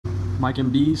Mike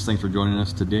MDs, thanks for joining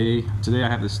us today. Today I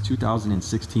have this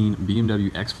 2016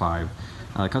 BMW X5.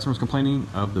 The customer's complaining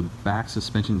of the back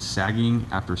suspension sagging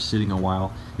after sitting a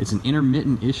while. It's an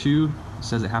intermittent issue. It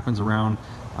says it happens around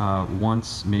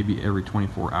once, maybe every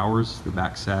 24 hours. The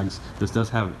back sags. This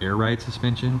does have air ride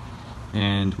suspension,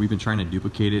 and we've been trying to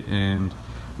duplicate it, and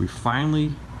we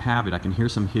finally have it. I can hear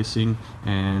some hissing,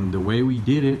 and the way we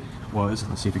did it was,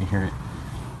 let's see if you can hear it.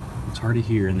 It's hard to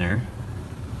hear in there.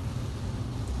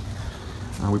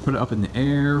 We put it up in the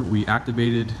air, we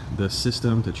activated the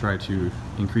system to try to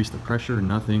increase the pressure,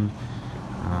 nothing.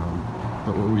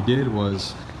 But what we did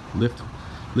was lift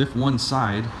one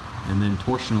side, and then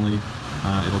torsionally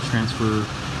it'll transfer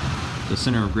the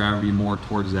center of gravity more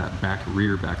towards that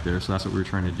rear back there. So that's what we were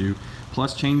trying to do.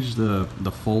 Plus change the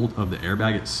fold of the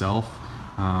airbag itself.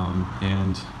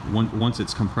 And once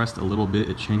it's compressed a little bit,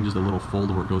 it changes the little fold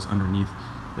where it goes underneath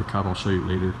the cup. I'll show you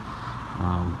later.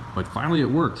 But finally it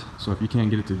worked. So if you can't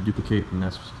get it to duplicate, then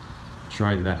let's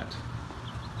try that.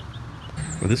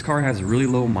 Well, this car has really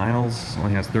low miles,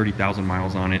 only has 30,000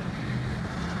 miles on it.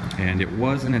 And it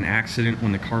wasn't an accident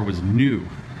when the car was new.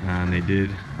 And they did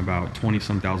about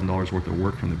 $20-some thousand worth of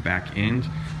work from the back end.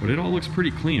 But it all looks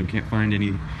pretty clean. We can't find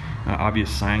any obvious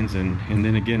signs. And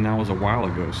then again, that was a while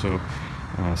ago. So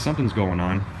something's going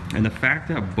on. And the fact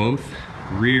that both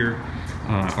rear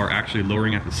are actually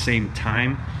lowering at the same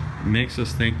time makes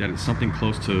us think that it's something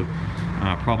close to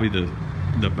probably the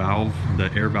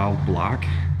air valve block.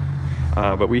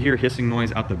 But we hear hissing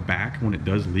noise out the back when it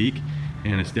does leak,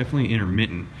 and it's definitely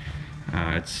intermittent.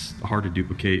 It's hard to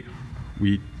duplicate.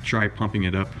 We try pumping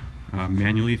it up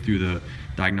manually through the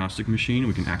diagnostic machine.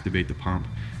 We can activate the pump,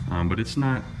 but it's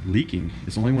not leaking.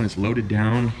 It's only when it's loaded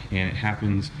down, and it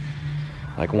happens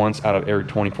like once out of every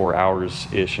 24 hours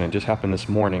ish, and it just happened this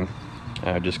morning.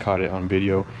 I just caught it on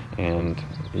video, and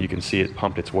you can see it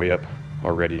pumped its way up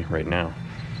already right now.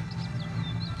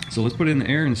 So let's put it in the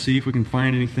air and see if we can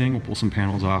find anything. We'll pull some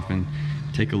panels off and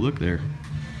take a look there.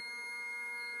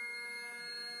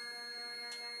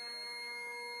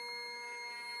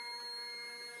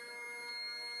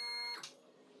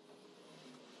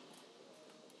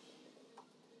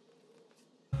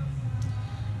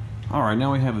 All right,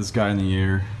 now we have this guy in the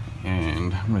air,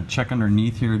 and I'm gonna check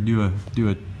underneath here, do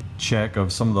a check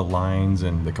of some of the lines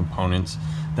and the components.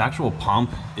 The actual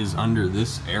pump is under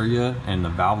this area, and the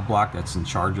valve block that's in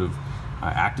charge of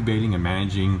activating and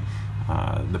managing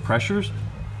the pressures.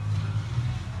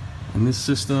 And this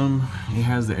system, it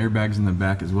has the airbags in the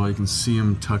back as well. You can see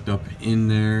them tucked up in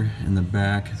there in the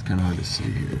back. It's kind of hard to see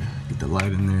here. Get the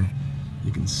light in there.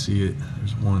 You can see it.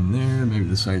 There's one there. Maybe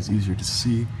this side's easier to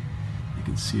see. You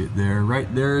can see it there.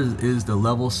 Right there is the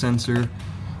level sensor.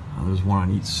 There's one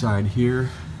on each side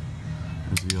here.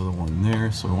 There's the other one there.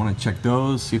 So I want to check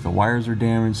those, see if the wires are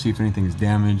damaged, see if anything is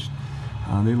damaged.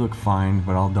 They look fine,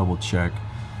 but I'll double check.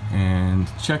 And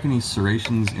check any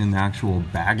serrations in the actual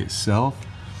bag itself.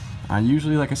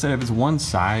 Usually, like I said, if it's one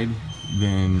side,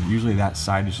 then usually that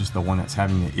side is just the one that's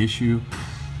having the issue.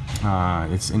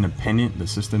 It's independent, the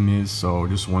system is, so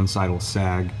just one side will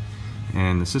sag.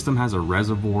 And the system has a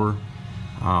reservoir.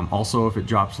 Also, if it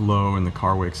drops low and the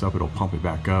car wakes up, it'll pump it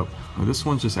back up. This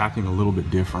one's just acting a little bit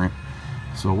different.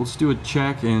 So let's do a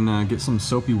check and get some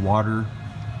soapy water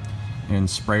and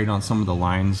spray it on some of the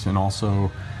lines, and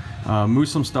also move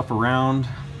some stuff around.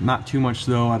 Not too much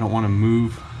though. I don't want to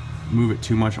move it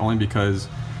too much, only because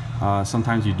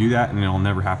sometimes you do that and it'll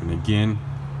never happen again.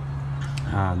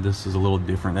 This is a little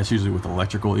different. That's usually with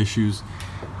electrical issues.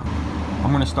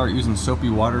 I'm going to start using soapy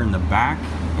water in the back,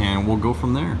 and we'll go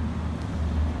from there.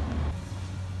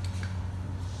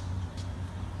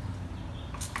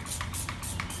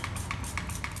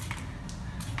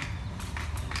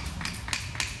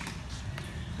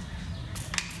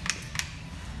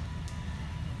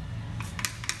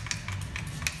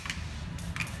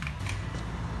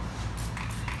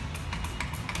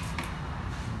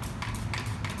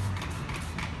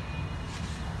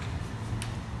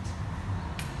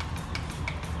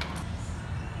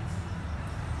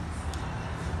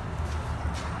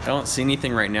 I don't see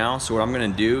anything right now, so what I'm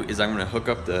going to do is I'm going to hook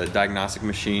up the diagnostic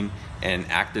machine and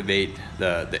activate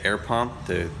the air pump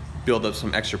to build up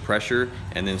some extra pressure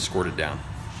and then squirt it down.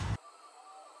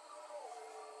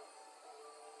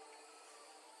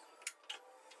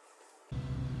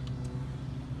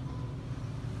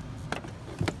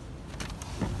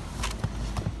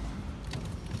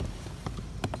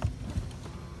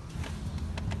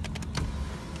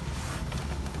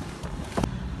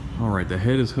 Alright, the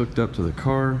head is hooked up to the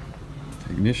car,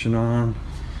 ignition on.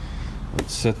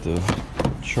 Let's set the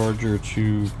charger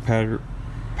to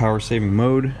power saving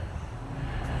mode.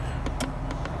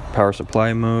 Power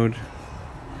supply mode.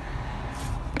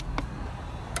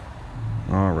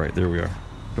 All right, there we are.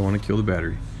 Don't want to kill the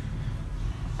battery.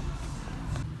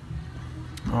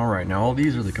 All right, now all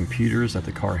these are the computers that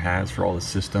the car has for all the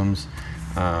systems.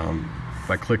 If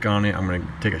I click on it, I'm going to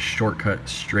take a shortcut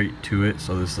straight to it.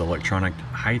 So this is electronic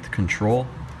height control.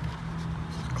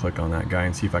 Just click on that guy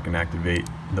and see if I can activate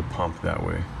the pump that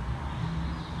way.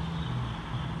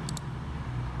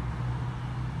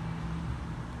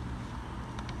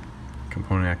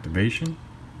 Component activation.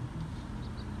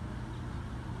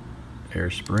 Air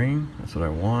spring, that's what I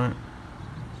want.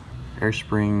 Air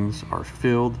springs are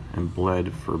filled and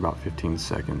bled for about 15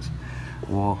 seconds.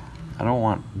 Well, I don't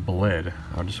want bled,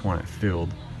 I just want it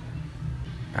filled.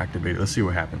 Activated, let's see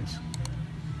what happens.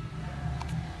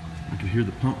 I can hear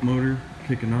the pump motor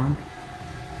kicking on.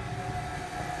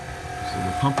 So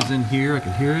the pump is in here, I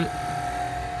can hear it.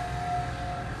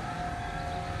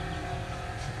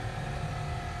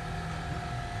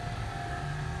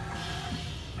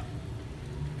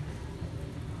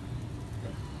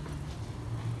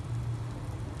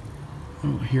 I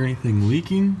don't hear anything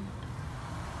leaking,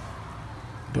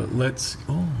 but let's,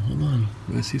 oh, hold on.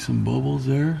 I see some bubbles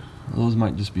there. Those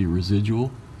might just be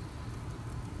residual.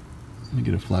 Let me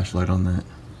get a flashlight on that.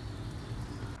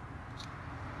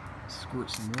 Squirt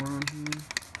some more on here.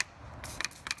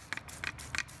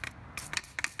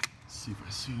 Let's see if I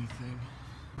see anything.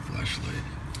 Flashlight.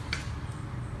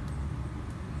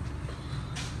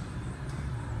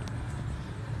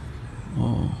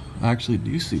 Oh, I actually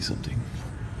do see something.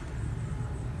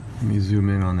 Let me zoom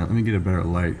in on that. Let me get a better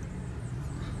light.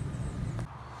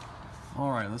 All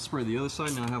right, let's spray the other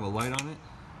side. Now I have a light on it.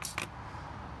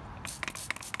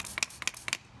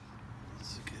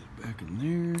 Let's get it back in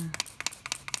there.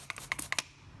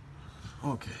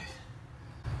 Okay.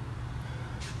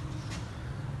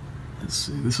 Let's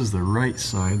see. This is the right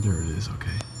side. There it is.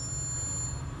 Okay.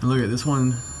 And look at this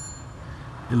one.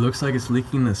 It looks like it's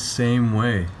leaking the same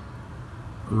way.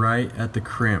 Right at the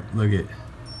crimp. Look at.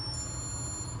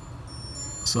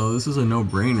 So this is a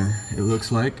no-brainer, it looks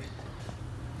like.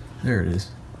 There it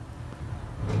is.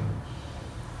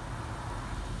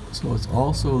 So it's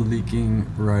also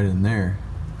leaking right in there.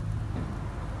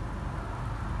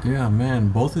 Yeah, man,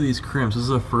 both of these crimps, this is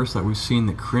the first that we've seen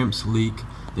the crimps leak.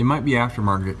 They might be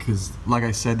aftermarket because, like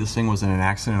I said, this thing was in an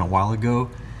accident a while ago.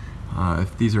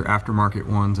 If these are aftermarket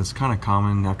ones, it's kind of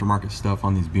common, aftermarket stuff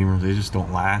on these Beamers, they just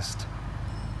don't last.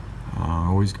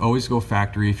 Always go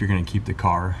factory if you're gonna keep the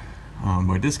car.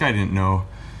 But this guy didn't know.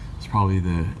 It's probably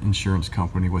the insurance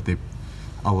company, what they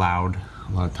allowed.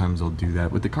 A lot of times they'll do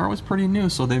that. But the car was pretty new,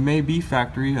 so they may be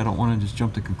factory. I don't want to just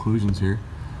jump to conclusions here.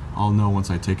 I'll know once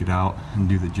I take it out and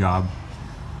do the job.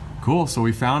 Cool, so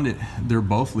we found it. They're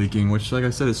both leaking, which, like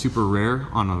I said, is super rare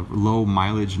on a low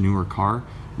mileage newer car.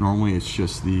 Normally it's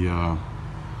just the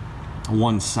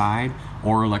one side,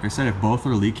 or like I said, if both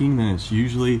are leaking, then it's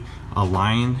usually a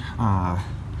line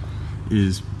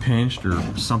is pinched or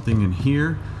something in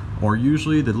here, or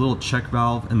usually the little check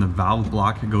valve and the valve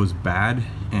block goes bad,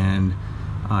 and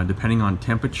depending on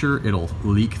temperature it'll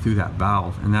leak through that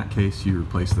valve. In that case, you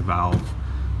replace the valve.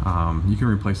 You can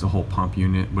replace the whole pump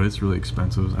unit, but it's really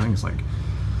expensive. I think it's like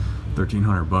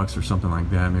 $1,300 or something like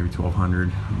that, maybe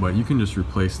 $1,200, but you can just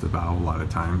replace the valve a lot of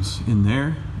times in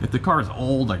there. If the car is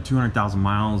old, like 200,000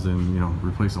 miles, then, you know,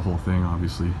 replace the whole thing,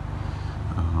 obviously.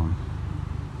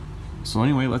 So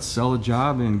anyway, let's sell the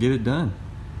job and get it done.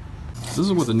 This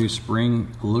is what the new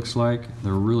spring looks like.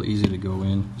 They're real easy to go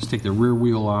in. Just take the rear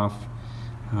wheel off.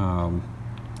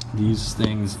 These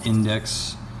things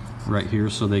index right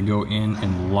here, so they go in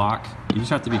and lock. You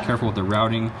just have to be careful with the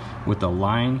routing, with the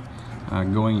line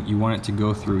going. You want it to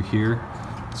go through here.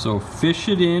 So fish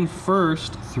it in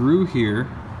first through here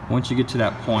once you get to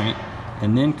that point,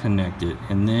 and then connect it,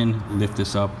 and then lift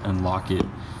this up and lock it.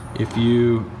 If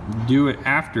you do it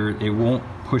after, it won't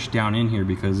push down in here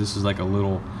because this is like a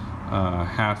little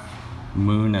half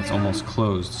moon that's almost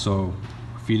closed. So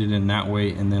feed it in that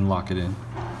way and then lock it in.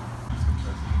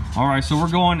 All right, so we're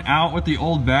going out with the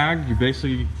old bag. You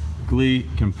basically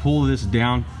can pull this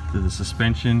down to the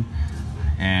suspension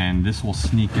and this will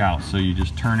sneak out. So you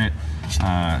just turn it,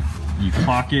 you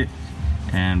clock it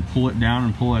and pull it down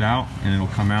and pull it out, and it'll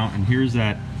come out. And here's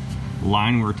that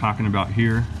line we were talking about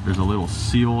here. There's a little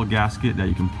seal gasket that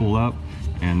you can pull up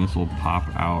and this will pop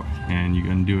out, and you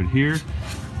can do it here.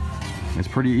 It's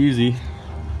pretty easy.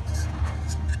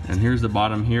 And here's the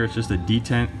bottom here. It's just a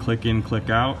detent, click in, click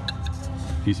out,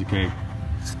 piece of cake.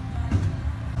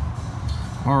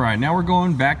 All right, now we're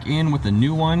going back in with the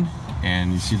new one,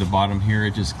 and you see the bottom here,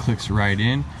 it just clicks right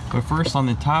in. But first on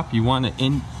the top, you want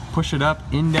to push it up,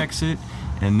 index it,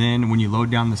 And then when you load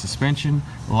down the suspension,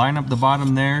 line up the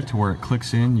bottom there to where it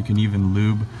clicks in. You can even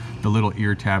lube the little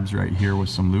ear tabs right here with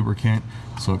some lubricant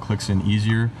so it clicks in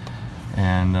easier.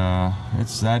 And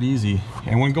it's that easy.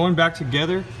 And when going back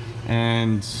together,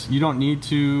 and you don't need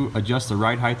to adjust the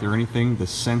ride height or anything, the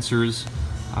sensors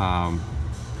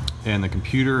and the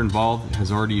computer involved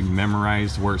has already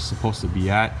memorized where it's supposed to be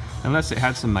at. Unless it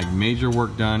had some like major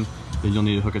work done, then you'll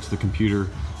need to hook it to the computer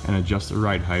and adjust the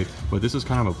ride height. But this is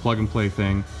kind of a plug and play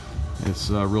thing. It's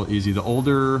real easy. The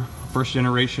older first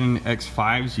generation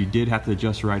X5s, you did have to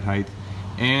adjust ride height,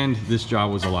 and this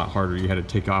job was a lot harder. You had to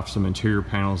take off some interior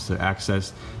panels to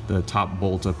access the top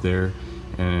bolt up there,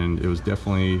 and it was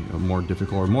definitely a more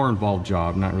difficult or more involved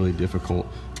job. Not really difficult,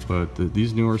 but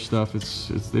these newer stuff,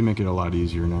 they make it a lot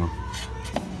easier now.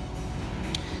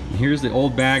 And here's the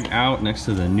old bag out next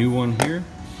to the new one here.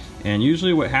 And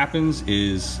usually what happens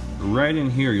is right in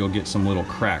here you'll get some little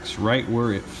cracks right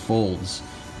where it folds,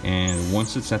 and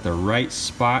once it's at the right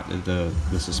spot, the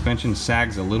suspension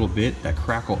sags a little bit, that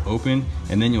crack will open,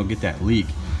 and then you'll get that leak.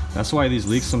 That's why these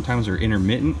leaks sometimes are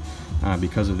intermittent,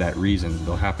 because of that reason.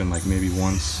 They'll happen like maybe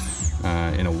once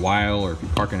in a while, or if you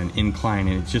park on an incline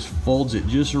and it just folds it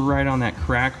just right on that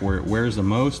crack where it wears the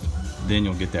most, then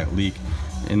you'll get that leak.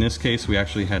 In this case, we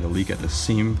actually had a leak at the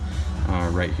seam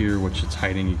right here, which it's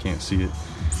hiding, you can't see it.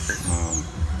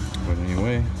 But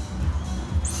anyway.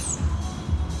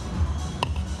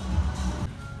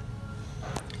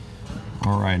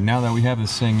 Alright, now that we have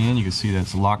this thing in, you can see that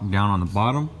it's locked down on the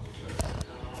bottom.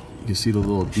 You can see the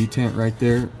little detent right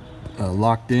there,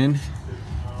 locked in.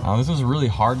 This is really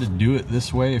hard to do it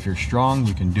this way. If you're strong,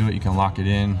 you can do it, you can lock it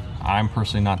in. I'm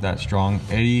personally not that strong.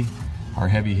 Eddie, our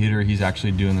heavy hitter, he's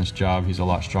actually doing this job. He's a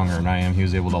lot stronger than I am. He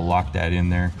was able to lock that in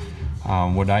there.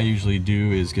 What I usually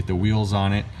do is get the wheels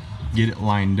on it, get it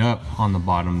lined up on the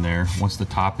bottom there. Once the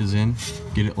top is in,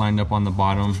 get it lined up on the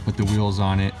bottom, put the wheels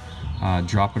on it,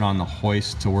 drop it on the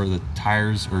hoist to where the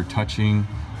tires are touching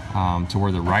to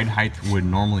where the ride height would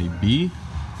normally be.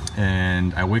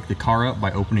 And I wake the car up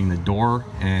by opening the door,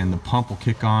 and the pump will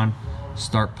kick on,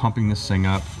 start pumping this thing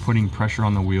up, putting pressure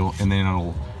on the wheel, and then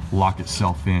it'll lock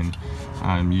itself in.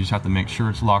 You just have to make sure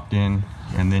it's locked in,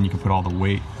 and then you can put all the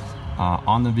weight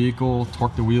on the vehicle,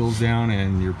 torque the wheels down,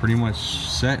 and you're pretty much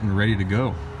set and ready to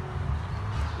go.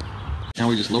 Now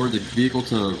we just lowered the vehicle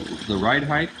to the ride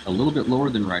height, a little bit lower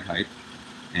than ride height,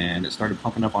 and it started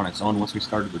pumping up on its own once we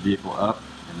started the vehicle up.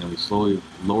 And then we slowly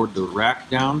lowered the rack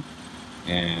down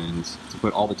and to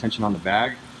put all the tension on the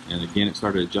bag, and again it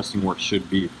started adjusting where it should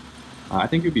be. I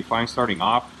think it'd be fine starting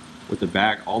off with the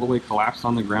bag all the way collapsed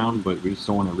on the ground, but we just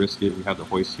don't want to risk it. We have the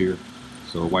hoist here,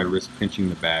 so why risk pinching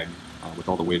the bag with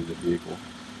all the weight of the vehicle?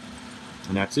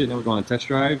 And that's it. Then we're going to test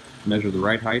drive, measure the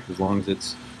ride height. As long as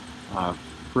it's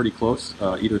pretty close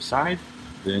either side,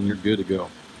 then you're good to go.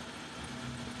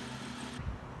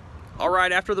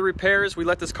 Alright, after the repairs, we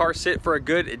let this car sit for a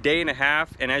good day and a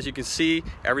half, and as you can see,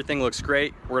 everything looks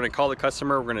great. We're going to call the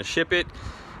customer, we're going to ship it.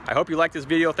 I hope you liked this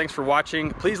video. Thanks for watching.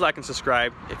 Please like and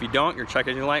subscribe. If you don't, your check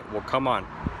engine light will come on.